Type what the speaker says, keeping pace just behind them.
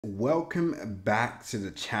Welcome back to the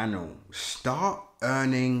channel. Start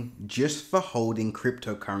earning just for holding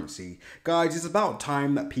cryptocurrency. Guys, it's about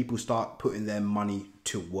time that people start putting their money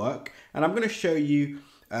to work. And I'm going to show you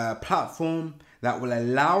a platform that will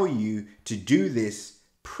allow you to do this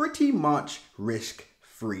pretty much risk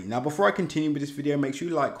free. Now, before I continue with this video, make sure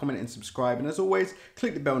you like, comment, and subscribe. And as always,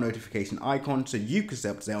 click the bell notification icon so you can stay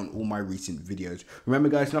up to date on all my recent videos. Remember,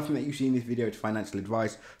 guys, nothing that you see in this video is financial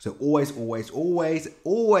advice. So always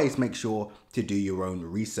make sure to do your own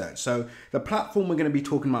research. So the platform we're going to be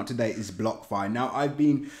talking about today is BLOCKFI. Now, I've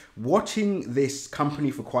been watching this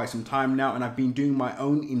company for quite some time now, and I've been doing my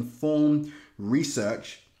own informed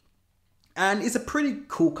research. And it's a pretty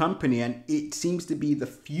cool company, and it seems to be the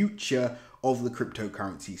future of the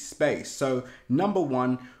cryptocurrency space. So number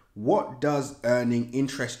one, what does earning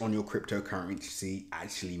interest on your cryptocurrency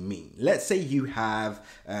actually mean? Let's say you have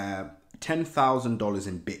 $10,000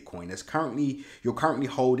 in Bitcoin. You're currently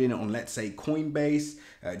holding it on, let's say, Coinbase,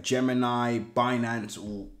 Gemini, Binance,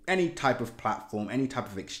 or any type of platform, any type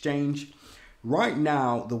of exchange. Right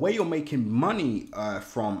now, the way you're making money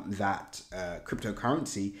from that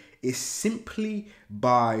cryptocurrency is simply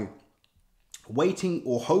by waiting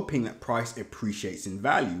or hoping that price appreciates in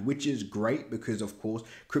value, which is great because, of course,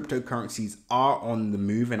 cryptocurrencies are on the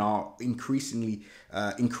move and are increasing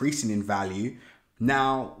in value.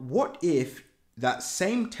 Now, what if that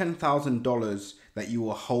same $10,000 that you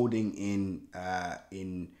were holding in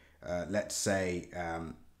let's say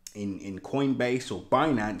in Coinbase or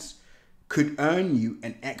Binance could earn you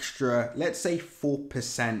an extra, let's say,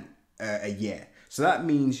 4% a year? So that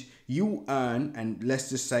means you earn, and let's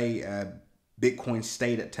just say Bitcoin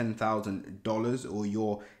stayed at $10,000, or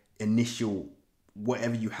your initial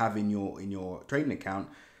whatever you have in your trading account.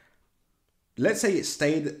 Let's say it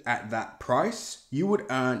stayed at that price, you would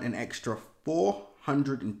earn an extra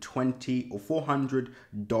 $420 or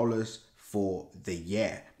 $400 for the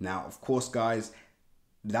year. Now, of course, guys,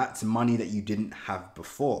 that's money that you didn't have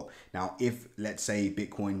before. Now, if let's say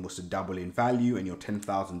Bitcoin was to double in value and your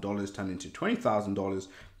 $10,000 turned into $20,000,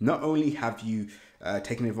 not only have you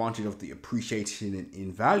taken advantage of the appreciation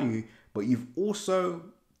in value, but you've also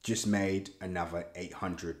just made another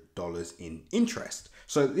 $800 in interest.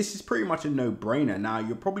 So this is pretty much a no-brainer. Now,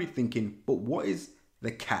 you're probably thinking, but what is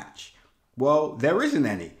the catch? Well, there isn't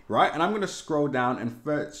any, right? And I'm going to scroll down and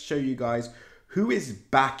first show you guys who is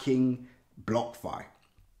backing BLOCKFI.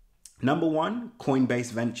 Number one,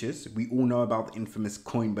 Coinbase Ventures. We all know about the infamous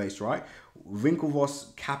Coinbase, right?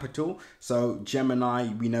 Winklevoss Capital. So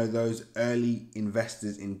Gemini, we know those early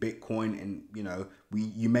investors in Bitcoin, and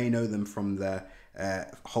you may know them from the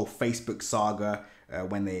whole Facebook saga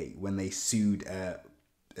when they sued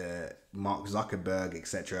Mark Zuckerberg,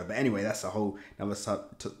 etc. But anyway, that's a whole another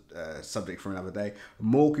subject for another day.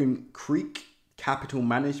 Morgan Creek Capital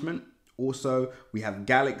Management. Also, we have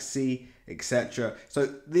Galaxy, etc. So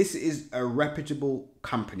this is a reputable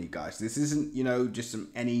company, guys. This isn't, just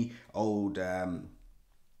any old,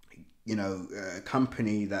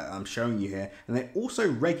 company that I'm showing you here. And they're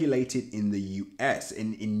also regulated in the US,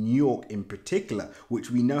 in New York in particular,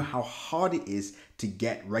 which we know how hard it is to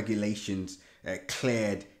get regulations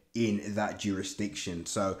cleared in that jurisdiction.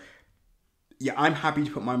 So yeah, I'm happy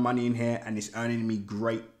to put my money in here, and it's earning me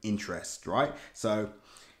great interest, right? So,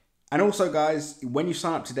 and also, guys, when you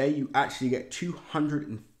sign up today, you actually get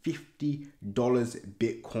 $250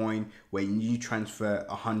 Bitcoin when you transfer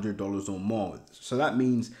 $100 or more. So that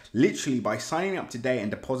means literally by signing up today and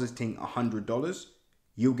depositing $100,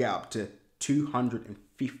 you'll get up to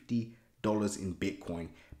 $250 in Bitcoin.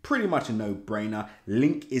 Pretty much a no-brainer.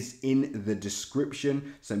 Link is in the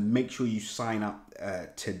description, so make sure you sign up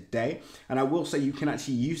today. And I will say you can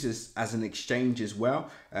actually use this as an exchange as well.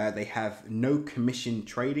 They have no commission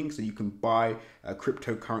trading, so you can buy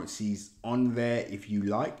cryptocurrencies on there if you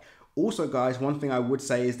like. Also, guys, one thing I would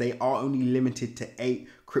say is they are only limited to 8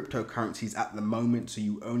 cryptocurrencies at the moment, so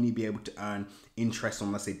you only be able to earn interest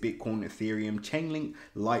on, let's say, Bitcoin, Ethereum, Chainlink,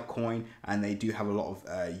 Litecoin, and they do have a lot of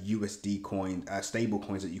USD coin, stable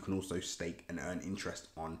coins that you can also stake and earn interest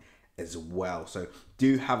on as well. So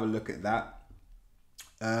do have a look at that.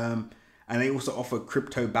 And they also offer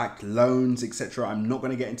crypto-backed loans, etc. I'm not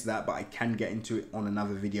going to get into that, but I can get into it on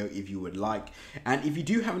another video if you would like. And if you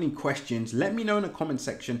do have any questions, let me know in the comment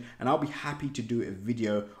section, and I'll be happy to do a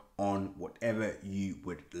video on whatever you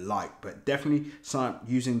would like. But definitely sign up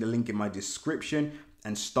using the link in my description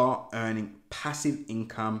and start earning passive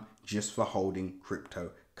income just for holding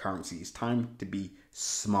cryptocurrency. It's time to be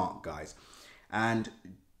smart, guys. And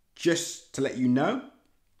just to let you know,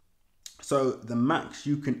 so the max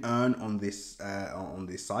you can earn on this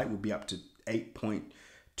site will be up to 8.2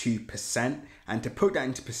 2%. And to put that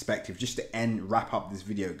into perspective, just to wrap up this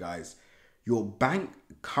video, guys, your bank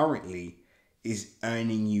currently is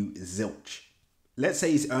earning you zilch. Let's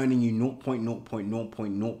say it's earning you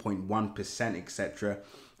 0.0.1%, etc.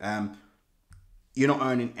 You're not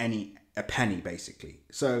earning a penny, basically.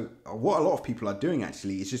 So what a lot of people are doing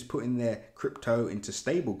actually is just putting their crypto into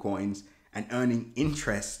stable coins and earning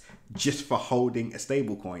interest just for holding a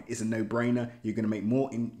stable coin. It's a no-brainer. You're going to make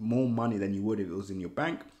more money than you would if it was in your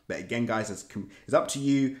bank. But again, guys, it's up to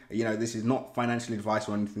you. You know, this is not financial advice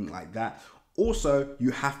or anything like that. Also,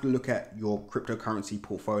 you have to look at your cryptocurrency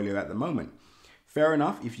portfolio at the moment. Fair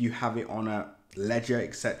enough, if you have it on a ledger,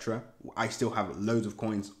 etc. I still have loads of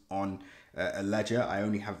coins on a ledger. I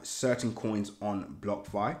only have certain coins on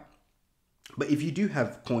BLOCKFI. But if you do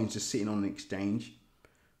have coins just sitting on an exchange,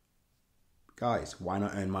 guys, why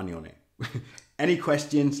not earn money on it? Any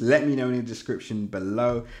questions, let me know in the description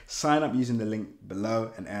below. Sign up using the link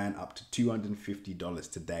below and earn up to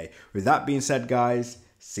 $250 today. With that being said, guys,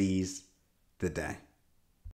 seize the day.